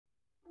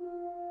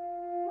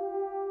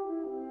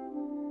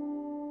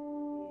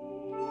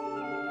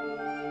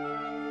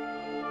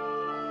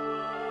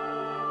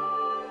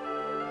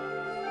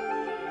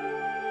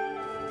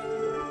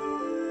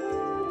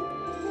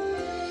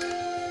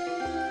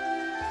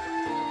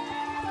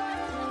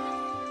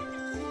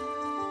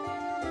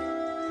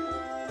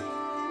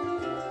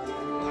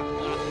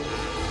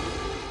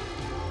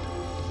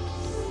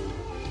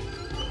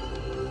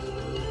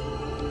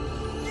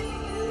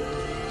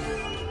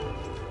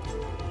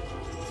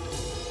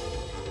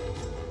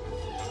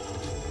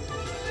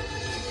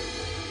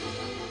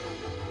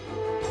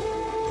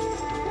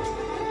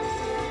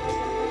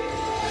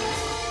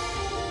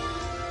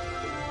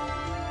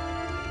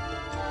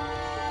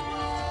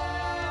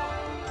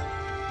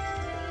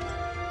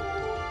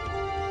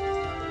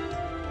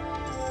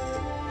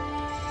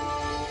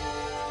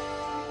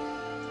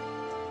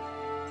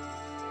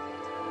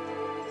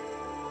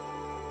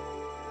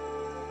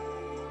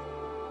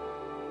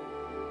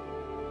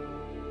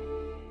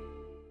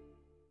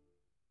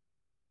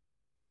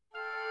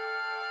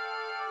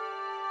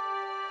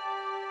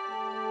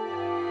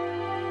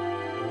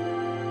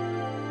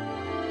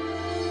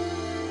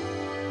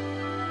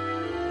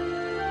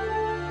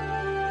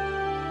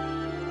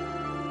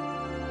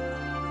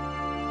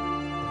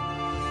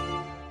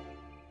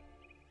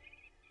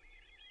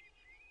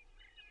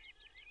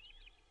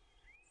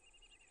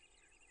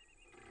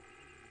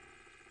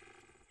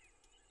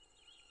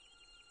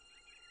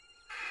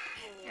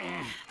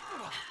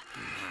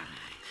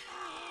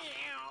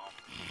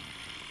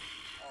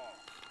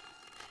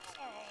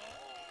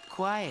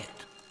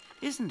quiet,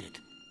 isn't it?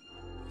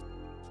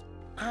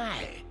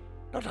 Aye.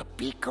 Not a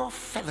beak or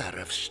feather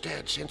have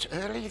stirred since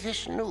early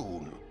this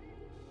noon.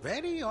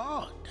 Very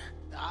odd.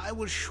 I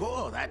was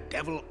sure that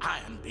devil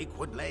Ironbeak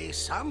would lay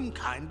some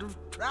kind of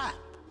trap.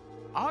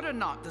 Odd or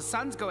not, the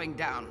sun's going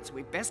down, so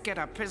we best get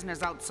our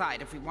prisoners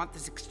outside if we want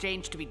this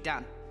exchange to be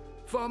done.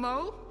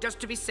 Foremole, just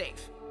to be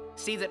safe,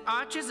 see that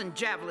archers and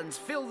javelins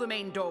fill the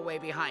main doorway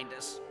behind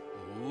us.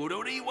 Oh,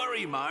 don't ye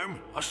worry, marm.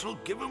 I shall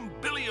give him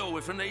billy-o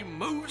if he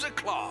moves a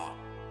claw.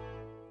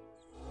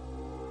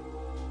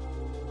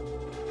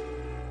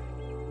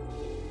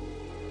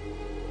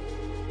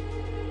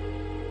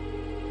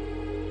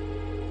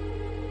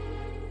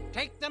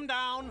 Take them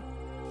down.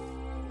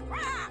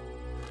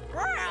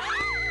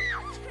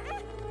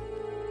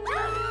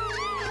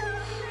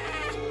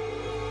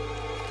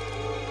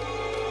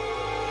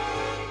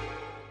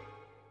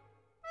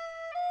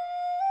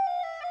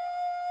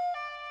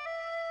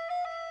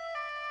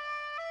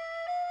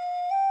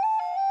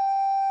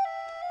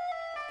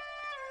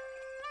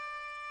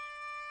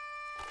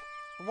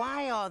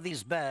 Why are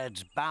these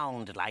birds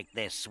bound like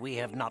this? We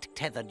have not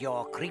tethered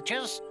your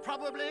creatures.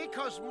 Probably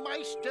 'cause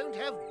mice don't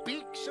have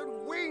beaks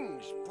and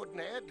wings,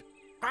 Puddinhead.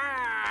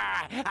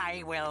 Ah!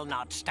 I will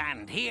not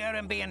stand here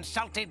and be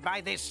insulted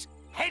by this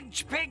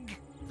hedge pig.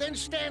 Then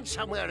stand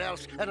somewhere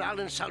else and I'll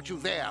insult you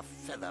there,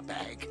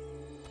 featherbag.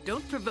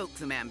 Don't provoke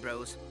them,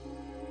 Ambrose.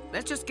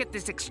 Let's just get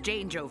this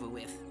exchange over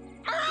with.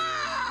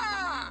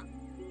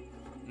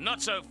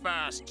 Not so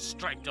fast,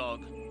 Stripe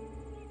Dog.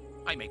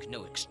 I make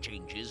no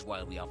exchanges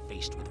while we are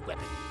faced with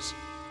weapons.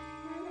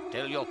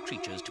 Tell your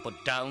creatures to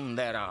put down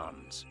their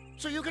arms.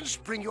 So you can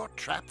spring your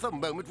trap the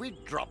moment we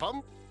drop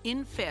them?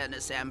 In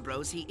fairness,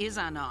 Ambrose, he is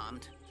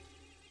unarmed.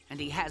 And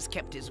he has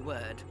kept his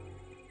word.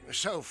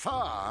 So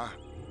far.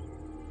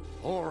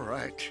 All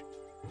right.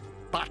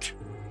 But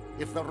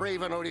if the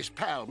Raven or his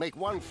pal make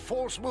one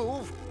false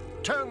move,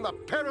 turn the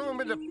pair of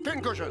them into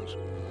pincushions.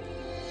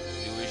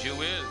 Do as you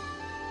will.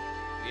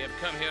 We have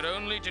come here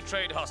only to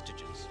trade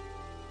hostages.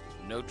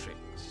 No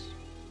tricks.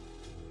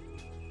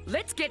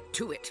 Let's get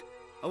to it,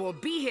 or we'll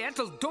be here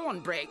till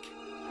dawnbreak.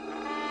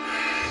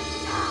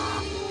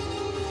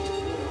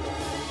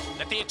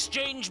 Let the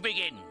exchange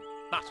begin,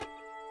 but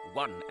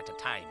one at a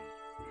time.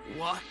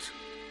 What?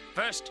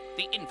 First,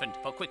 the infant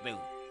for quick move.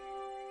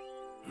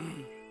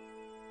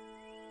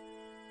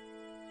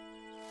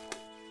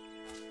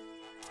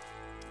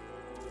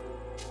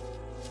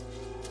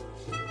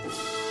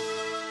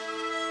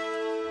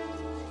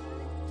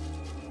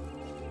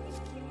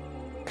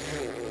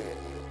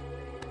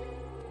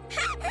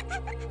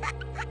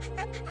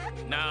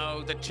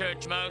 Now the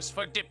church mouse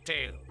for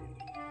Diptail.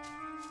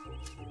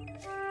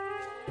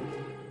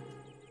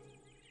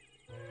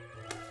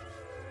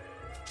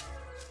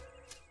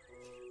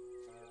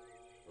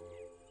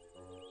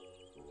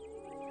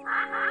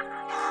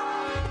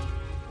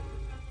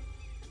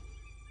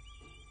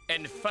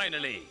 And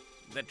finally,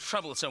 the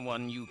troublesome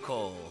one you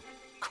call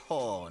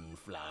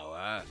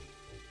Cornflower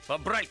for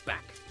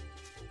Brightback.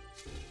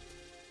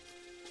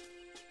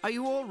 Are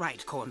you all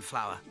right,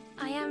 Cornflower?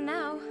 I am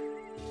now.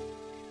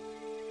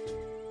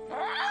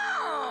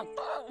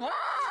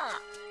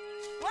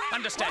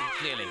 Understand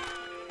clearly.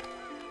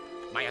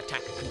 My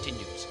attack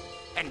continues,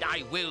 and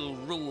I will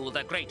rule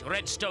the great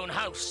Redstone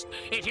House.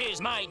 It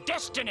is my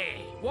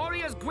destiny!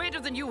 Warriors greater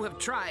than you have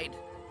tried,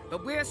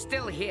 but we're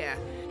still here,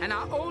 and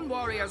our own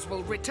warriors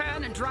will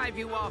return and drive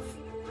you off.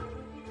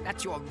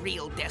 That's your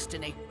real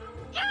destiny.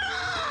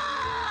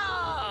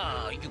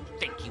 Ah! You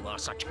think you are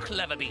such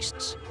clever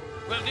beasts.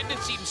 Well, didn't it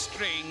seem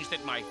strange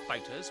that my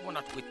fighters were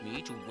not with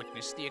me to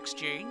witness the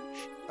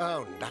exchange?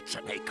 Oh, nuts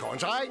and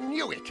acorns, I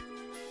knew it!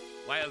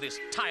 While this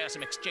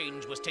tiresome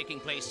exchange was taking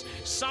place,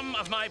 some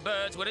of my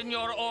birds were in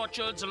your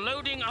orchards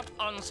loading up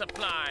on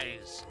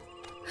supplies.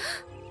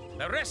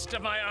 The rest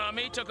of my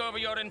army took over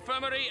your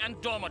infirmary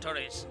and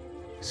dormitories.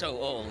 So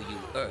all you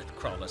earth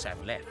crawlers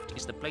have left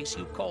is the place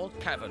you call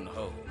Cavern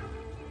Home.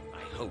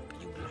 I hope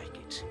you like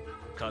it,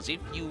 'cause if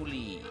you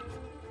leave,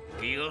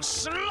 he'll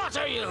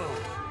slaughter you!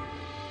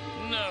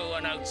 No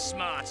one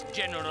outsmarts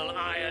General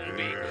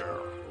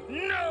Ironbeak.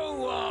 No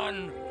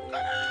one!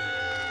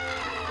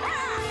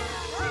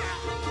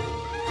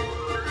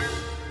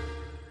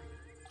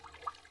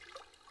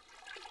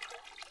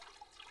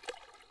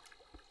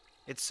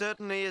 It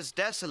certainly is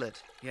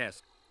desolate.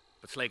 Yes,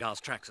 but Slagar's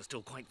tracks are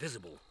still quite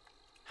visible.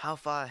 How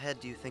far ahead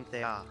do you think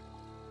they are?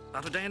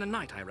 About a day and a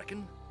night, I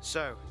reckon.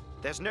 So,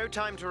 there's no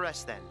time to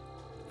rest then.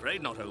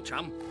 Afraid not, old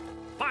chum.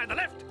 Fire the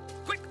left!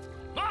 Quick!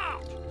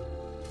 March!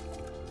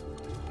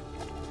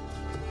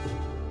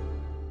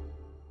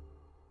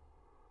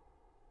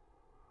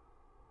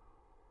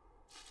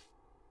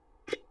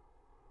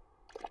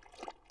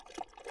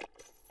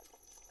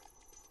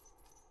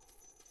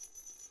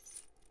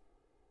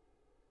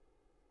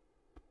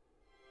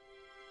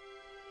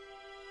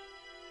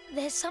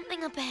 There's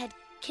something up ahead.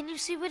 Can you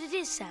see what it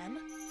is, Sam?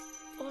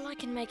 All I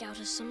can make out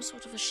is some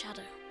sort of a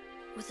shadow,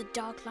 with a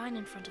dark line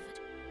in front of it.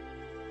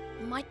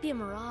 Might be a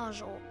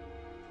mirage, or...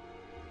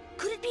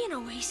 Could it be an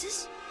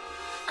oasis?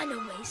 An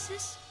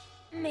oasis?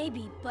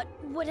 Maybe, but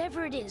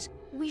whatever it is,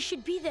 we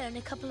should be there in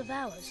a couple of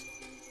hours.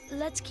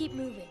 Let's keep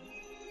moving.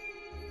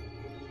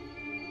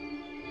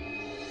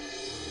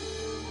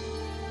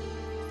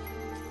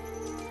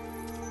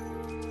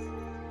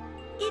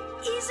 It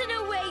is an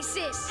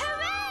oasis!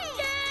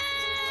 Hooray!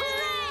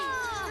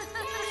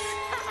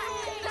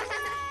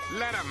 Hooray!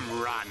 Let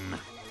them run.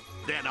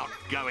 They're not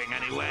going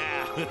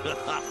anywhere.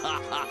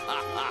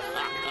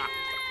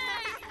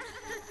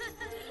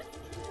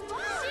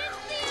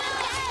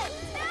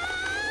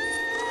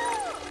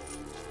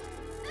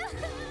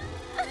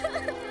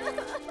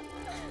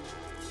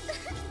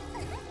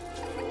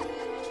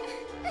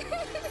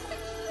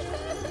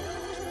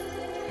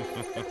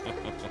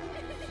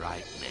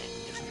 Frightening,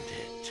 isn't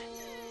it?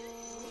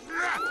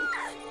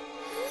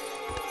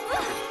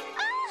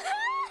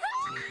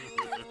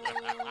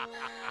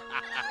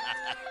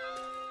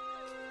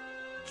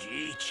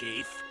 Gee,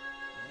 Chief.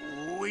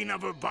 We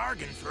never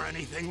bargained for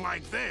anything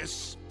like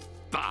this.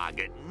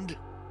 Bargained?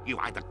 You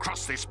either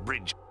cross this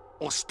bridge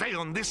or stay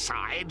on this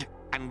side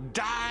and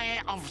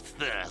die of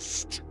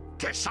thirst.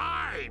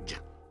 Decide!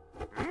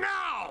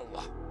 Now!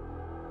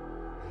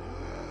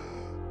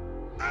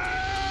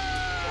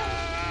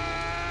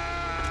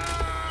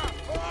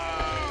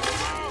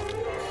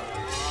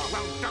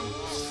 Well, don't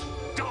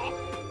stop!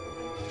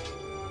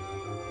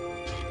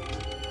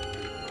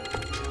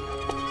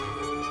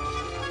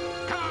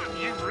 Come on,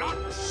 you lot!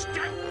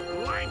 Step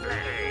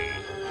lively!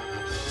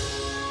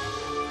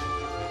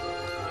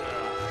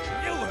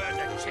 You heard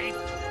the chief!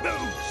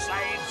 Move,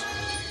 slaves!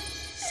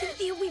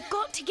 Cynthia, we've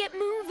got to get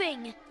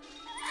moving!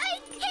 I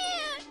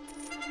can't!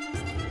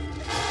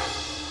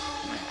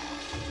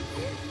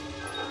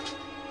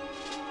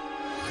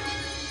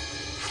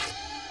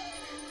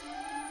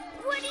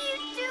 What are you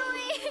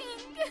doing?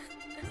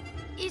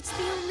 It's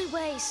the only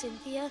way,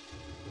 Cynthia.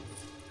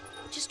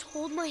 Just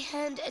hold my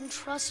hand and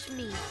trust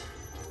me.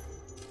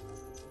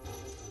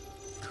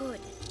 Good.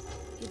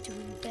 You're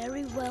doing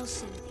very well,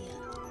 Cynthia.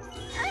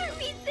 Are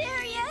we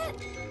there yet?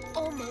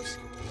 Almost.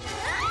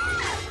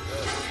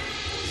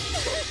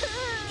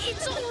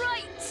 It's all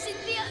right,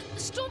 Cynthia.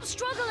 Stop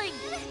struggling.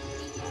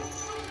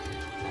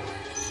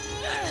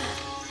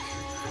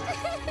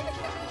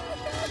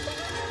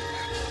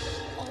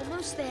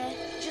 Almost there.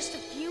 Just a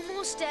few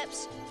more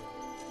steps.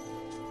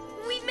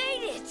 We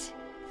made it!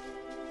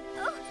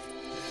 Oh,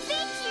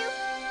 thank you!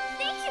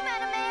 Thank you,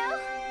 Mattimeo!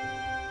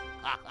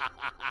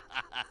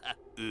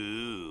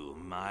 Ooh,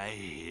 my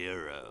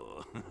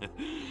hero.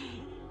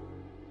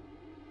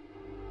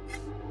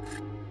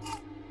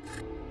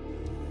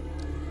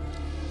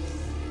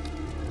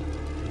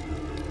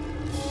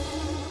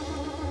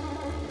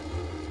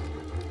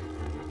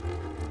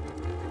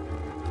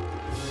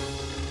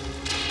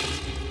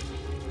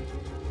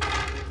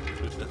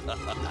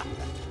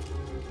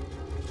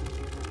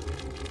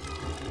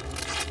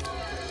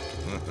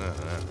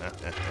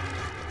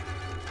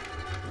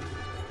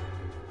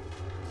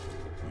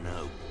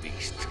 No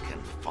beast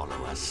can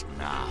follow us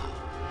now.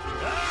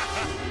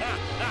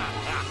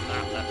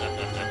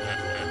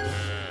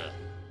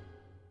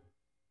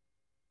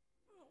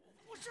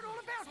 What's it all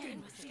about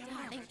then?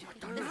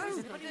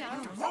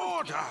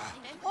 Order!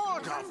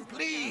 Order,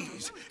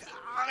 please!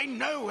 I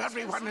know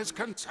everyone is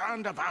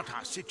concerned about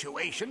our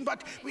situation,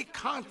 but we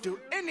can't do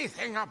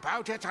anything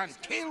about it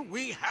until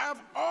we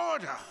have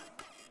order.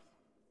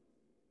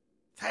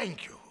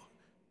 Thank you.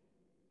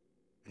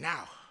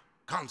 Now,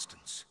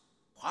 Constance,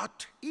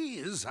 what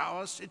is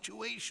our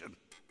situation?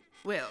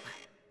 Well,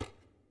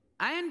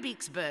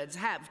 Ironbeak's birds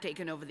have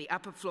taken over the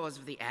upper floors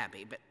of the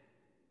Abbey, but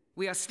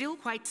we are still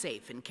quite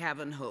safe in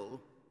Cavern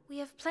Hole. We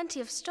have plenty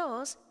of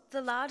stores.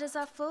 The larders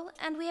are full,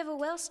 and we have a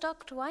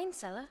well-stocked wine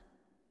cellar.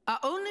 Our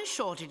only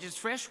shortage is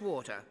fresh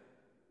water.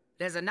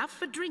 There's enough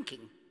for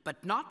drinking,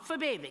 but not for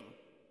bathing.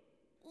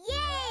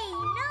 Yay!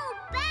 No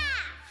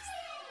baths!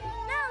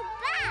 No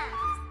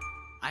baths!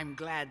 I'm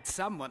glad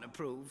someone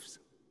approves.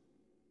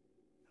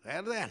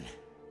 Well then,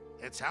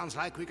 it sounds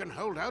like we can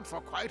hold out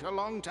for quite a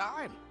long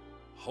time.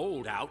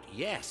 Hold out,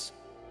 yes.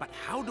 But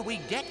how do we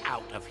get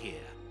out of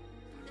here?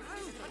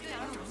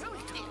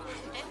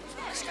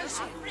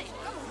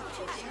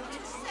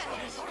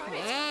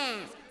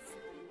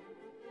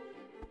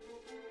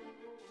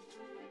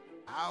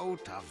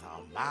 Out of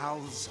the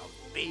mouths of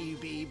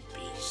baby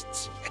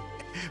beasts.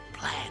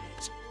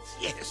 Plans.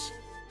 Yes,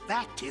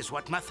 that is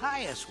what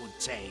Matthias would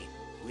say.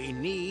 We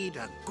need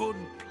a good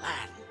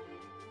plan.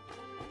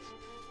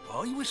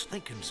 I was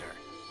thinking, sir.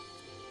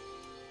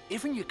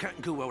 If you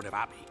can't go out of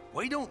Abbey,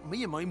 why don't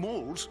me and my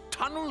moles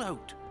tunnel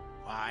out?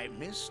 Why,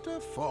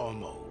 Mr.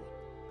 Foremole,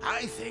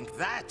 I think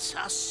that's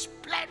a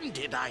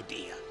splendid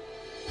idea.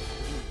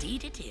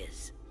 Indeed it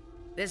is.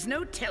 There's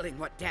no telling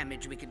what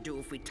damage we could do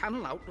if we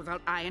tunnel out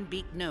without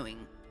Ironbeak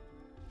knowing.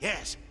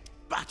 Yes,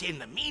 but in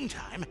the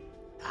meantime,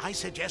 I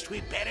suggest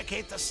we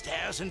barricade the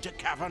stairs into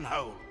Cavern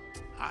Hole.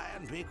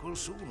 Ironbeak will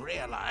soon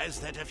realize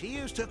that if he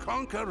is to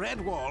conquer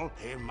Redwall,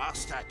 he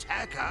must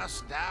attack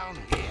us down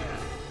here.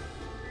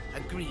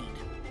 Agreed.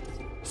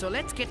 So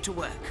let's get to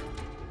work.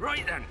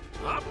 Right then,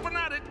 up and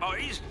at it,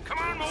 boys. Come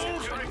on,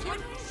 moles.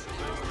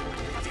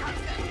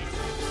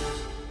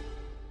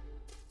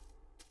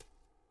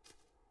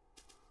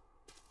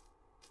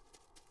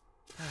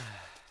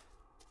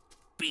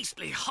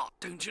 Beastly hot,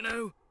 don't you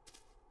know?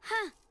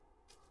 Huh.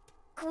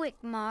 Quick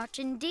march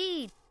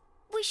indeed.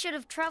 We should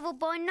have traveled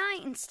by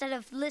night instead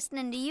of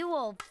listening to you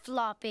old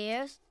flop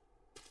ears.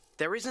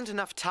 There isn't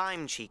enough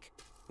time, Cheek.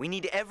 We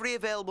need every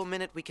available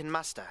minute we can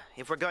muster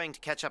if we're going to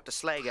catch up to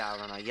Slagar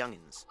and our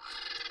youngins.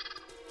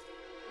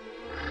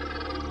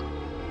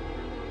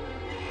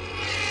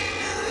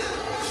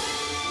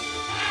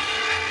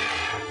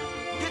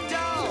 Get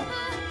down!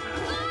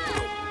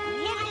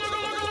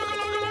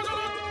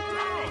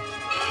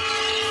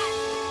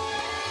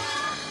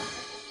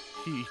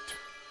 Heat,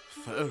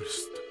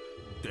 thirst,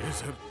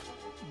 desert,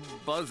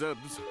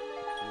 buzzards.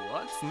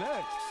 What's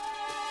next?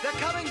 They're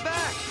coming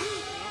back!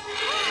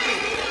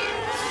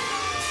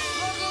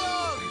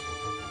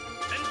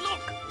 And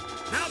look!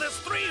 Now there's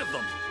 3 of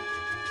them!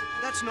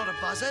 That's not a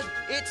buzzard,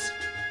 it's...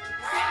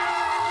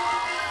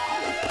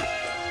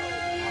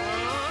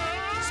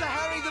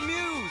 Sahari the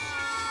Muse!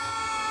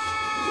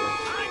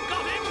 I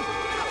got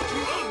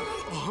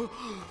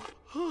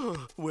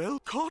him! Well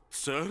caught,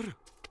 sir.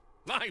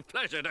 My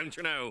pleasure, don't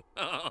you know?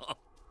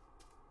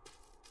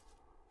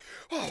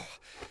 Oh,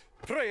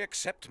 pray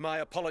accept my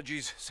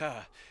apologies,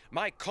 sir.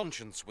 My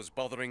conscience was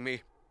bothering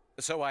me,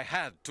 so I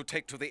had to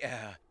take to the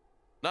air.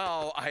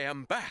 Now I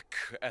am back,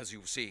 as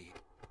you see.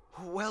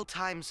 Well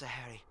timed,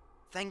 Sahari.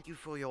 Thank you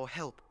for your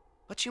help.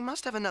 But you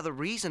must have another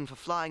reason for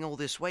flying all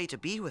this way to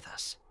be with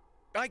us.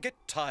 I get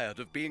tired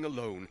of being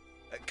alone.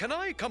 Can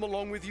I come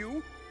along with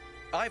you?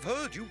 I've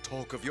heard you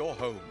talk of your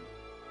home.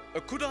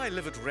 Could I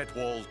live at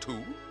Redwall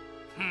too?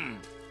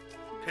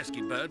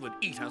 Pesky bird would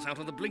eat us out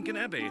of the blinking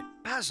abbey.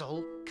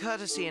 Basil,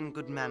 courtesy and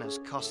good manners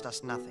cost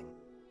us nothing.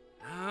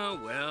 Ah,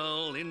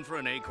 well, in for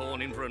an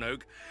acorn, in for an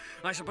oak.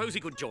 I suppose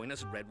he could join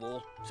us at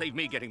Redwall. Save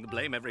me getting the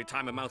blame every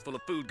time a mouthful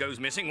of food goes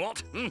missing,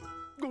 what?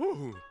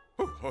 Oh.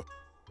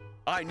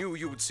 I knew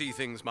you would see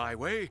things my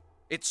way.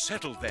 It's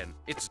settled then.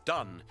 It's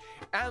done.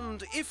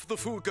 And if the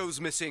food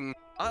goes missing,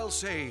 I'll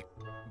say,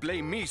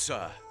 blame me,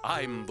 sir.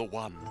 I'm the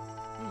one.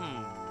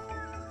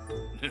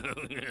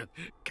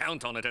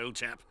 Count on it, old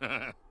chap.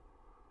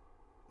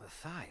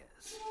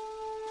 Matthias,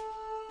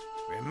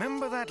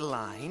 remember that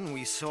line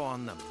we saw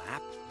on the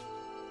map?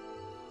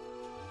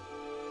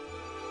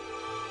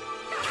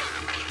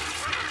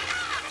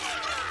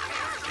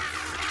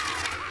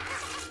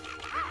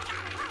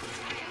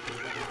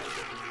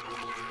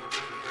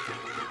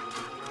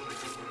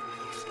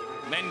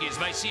 Mendes,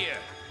 my seer,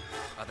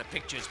 are the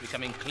pictures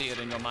becoming clear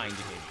in your mind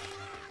again?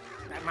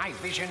 My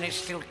vision is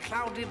still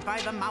clouded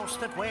by the mouse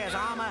that wears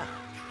armor.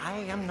 I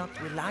am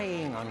not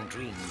relying on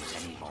dreams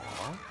anymore.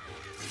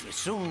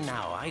 Soon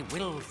now, I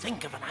will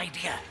think of an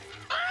idea.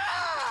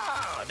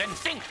 Then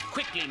think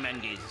quickly,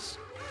 Mendes.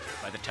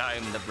 By the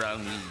time the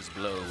brown leaves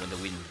blow and the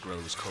wind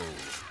grows cold,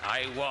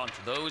 I want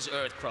those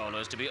earth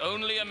crawlers to be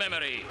only a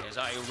memory as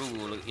I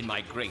rule in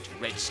my great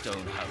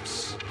redstone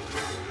house.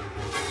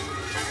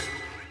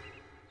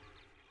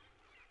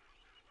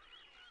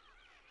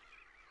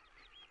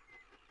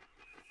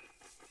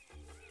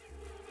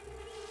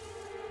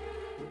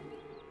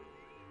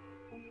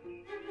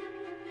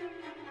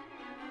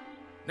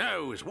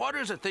 Now, as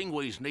water's a thing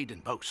we's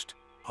needing most,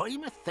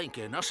 I'm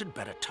a-thinking us had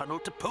better tunnel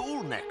to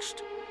pool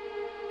next.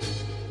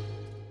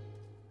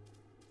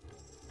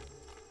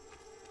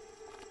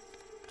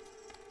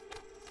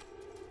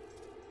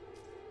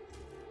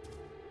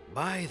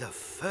 By the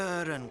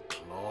fur and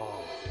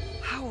claw.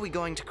 How are we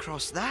going to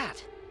cross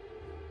that?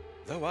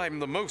 Though I'm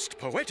the most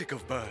poetic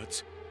of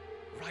birds,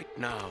 right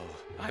now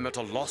I'm at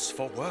a loss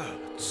for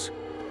words.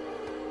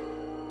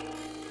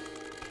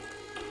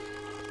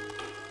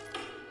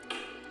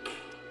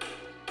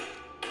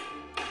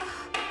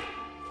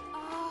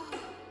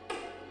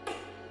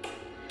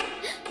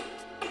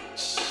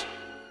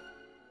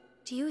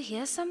 Do you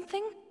hear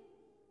something?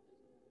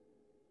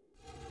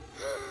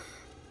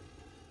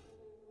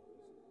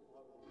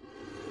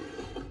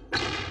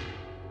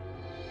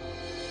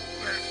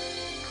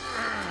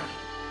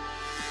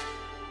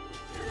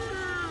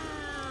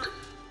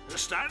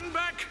 Stand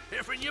back,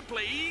 if you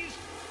please.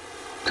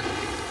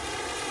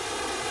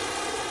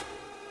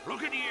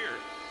 Look at here.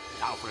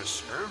 Now for a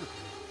serve.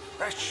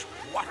 Fresh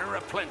water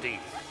aplenty.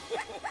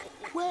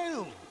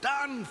 Well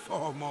done,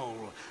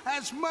 Foremole.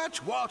 As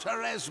much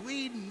water as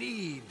we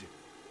need.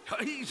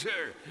 Aye,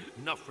 sir.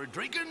 Enough for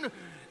drinking,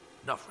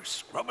 enough for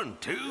scrubbing,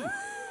 too.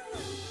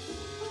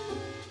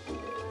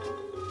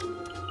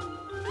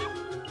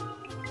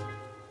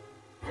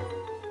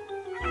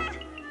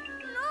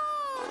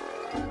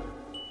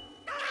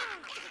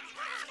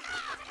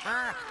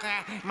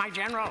 My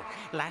general,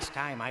 last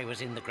time I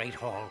was in the Great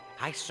Hall,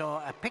 I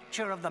saw a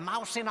picture of the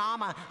mouse in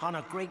armor on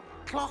a great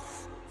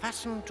cloth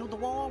fastened to the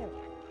wall.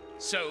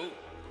 So,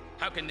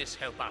 how can this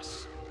help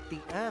us? The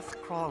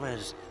earth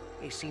crawlers,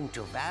 they seem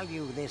to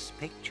value this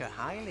picture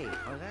highly.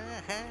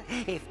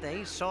 If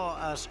they saw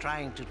us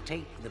trying to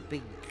take the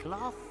big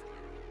cloth,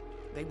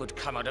 they would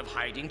come out of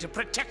hiding to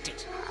protect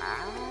it.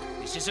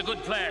 This is a good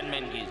plan,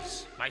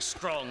 Mengiz, my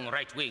strong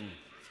right wing.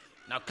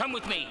 Now come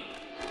with me.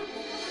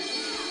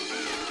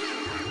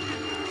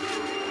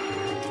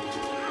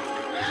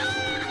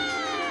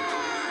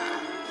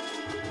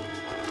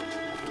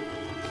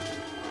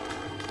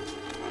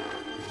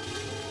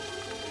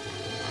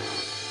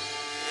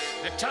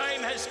 The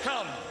time has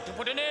come to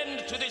put an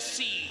end to this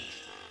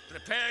siege.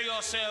 Prepare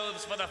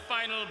yourselves for the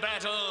final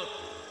battle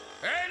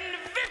and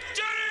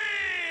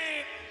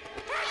victory!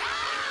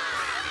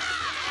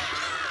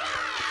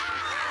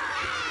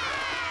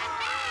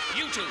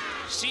 You two,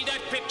 see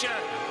that picture?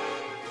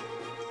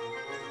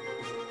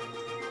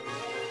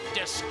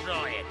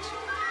 Destroy it.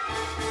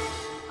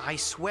 I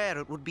swear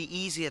it would be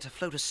easier to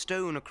float a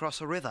stone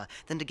across a river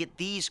than to get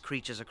these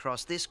creatures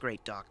across this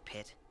great dark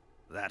pit.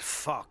 That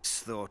fox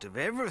thought of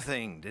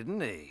everything,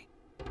 didn't he?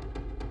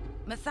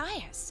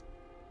 Matthias,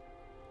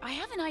 I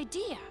have an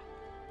idea.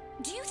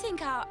 Do you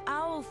think our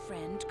owl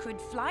friend could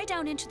fly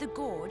down into the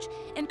gorge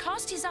and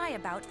cast his eye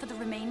about for the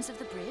remains of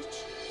the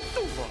bridge?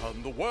 Oh,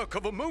 the work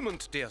of a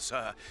moment, dear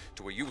sir.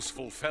 To a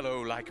useful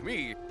fellow like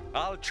me,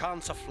 I'll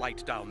chance a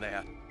flight down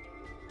there.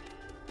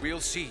 We'll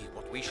see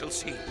what we shall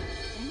see.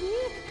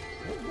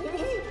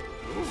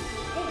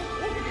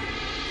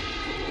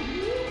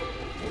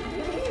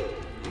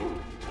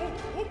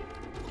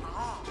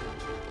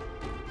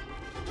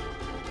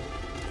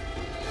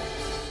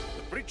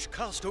 The bridge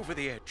cast over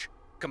the edge,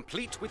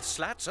 complete with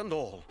slats and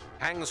all,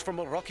 hangs from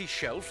a rocky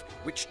shelf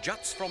which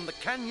juts from the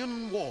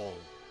canyon wall.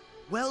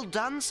 Well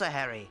done, Sir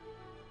Harry.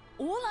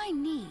 All I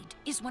need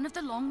is one of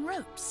the long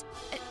ropes.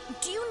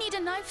 Do you need a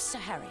knife, Sir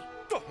Harry?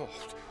 Oh,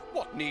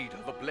 what need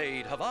of a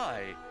blade have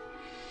I?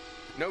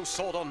 No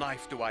sword or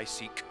knife do I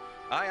seek.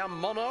 I am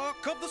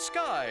monarch of the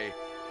sky,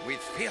 with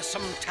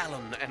fearsome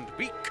talon and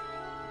beak.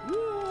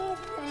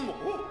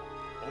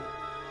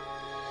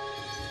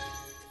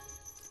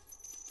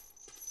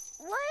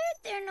 Why are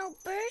there no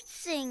birds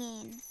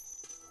singing?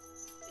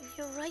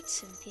 You're right,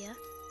 Cynthia.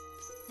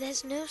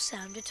 There's no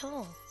sound at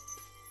all.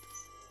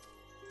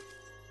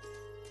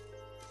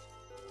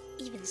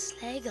 Even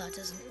Slagar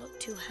doesn't look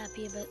too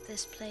happy about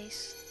this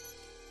place.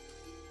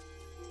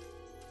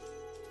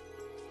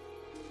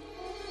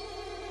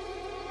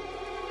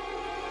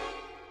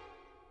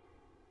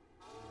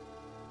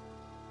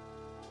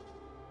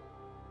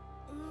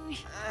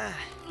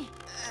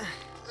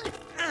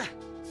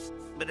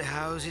 But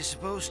how's it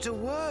supposed to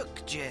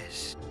work,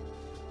 Jess?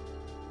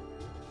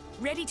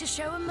 Ready to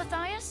show him,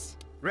 Matthias?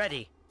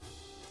 Ready.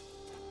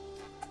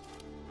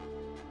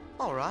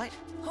 All right.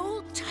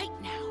 Hold tight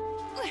now.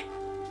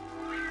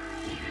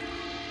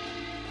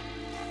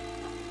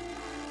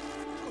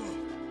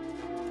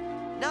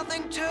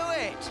 Nothing to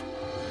it.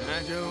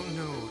 I don't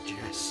know,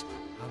 Jess.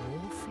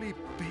 I'm awfully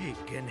big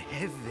and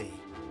heavy.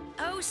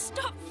 Oh,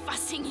 stop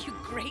fussing, you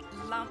great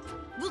lump.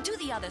 We'll do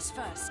the others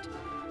first.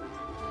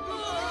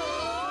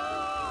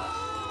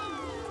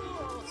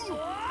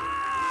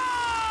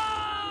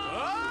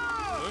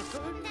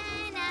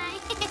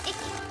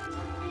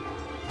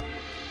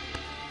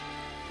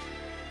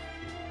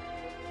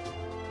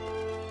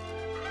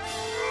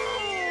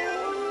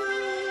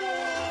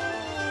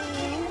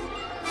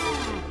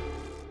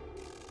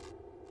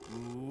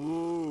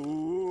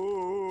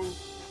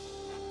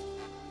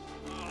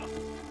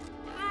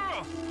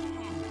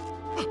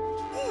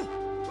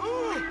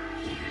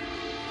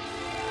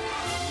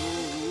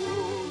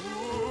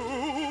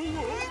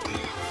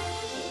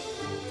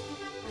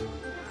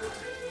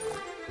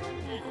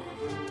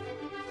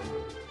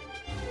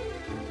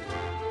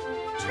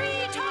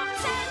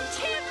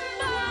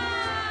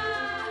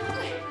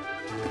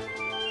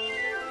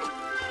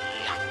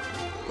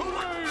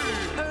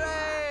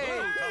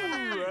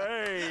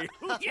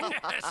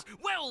 Yes!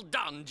 Well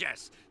done,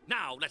 Jess!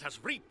 Now let us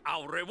reap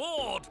our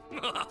reward!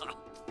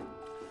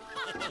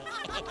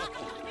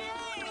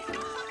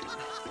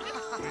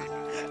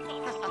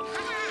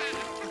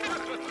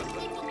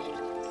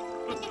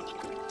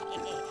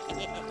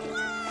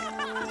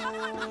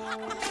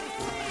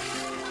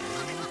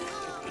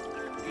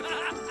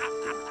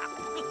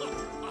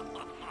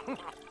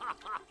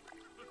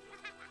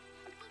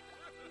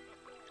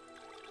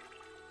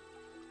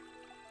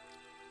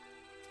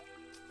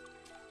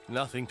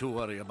 Nothing to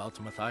worry about,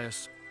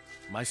 Matthias.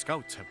 My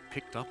scouts have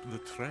picked up the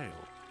trail.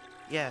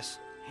 Yes,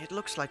 it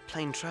looks like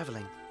plain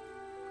traveling.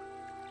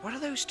 What are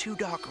those two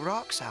dark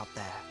rocks out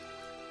there?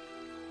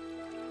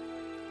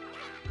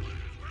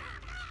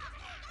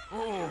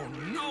 Oh,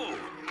 no!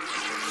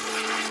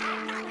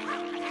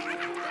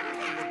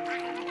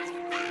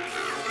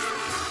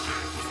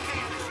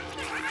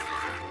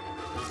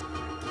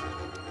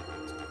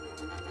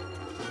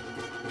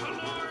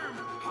 Alarm!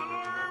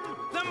 Alarm!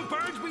 Them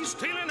birds be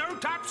stealing our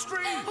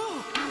tapestry!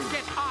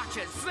 Get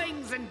archers,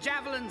 slings, and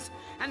javelins,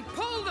 and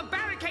pull the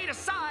barricade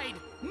aside!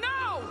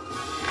 No!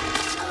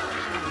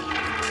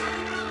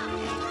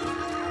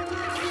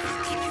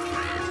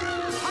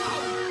 How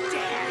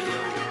dare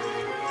you!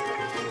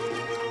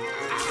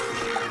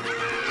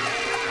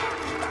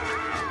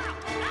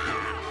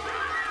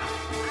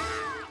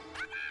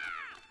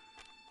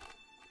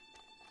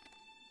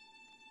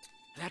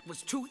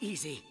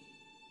 easy.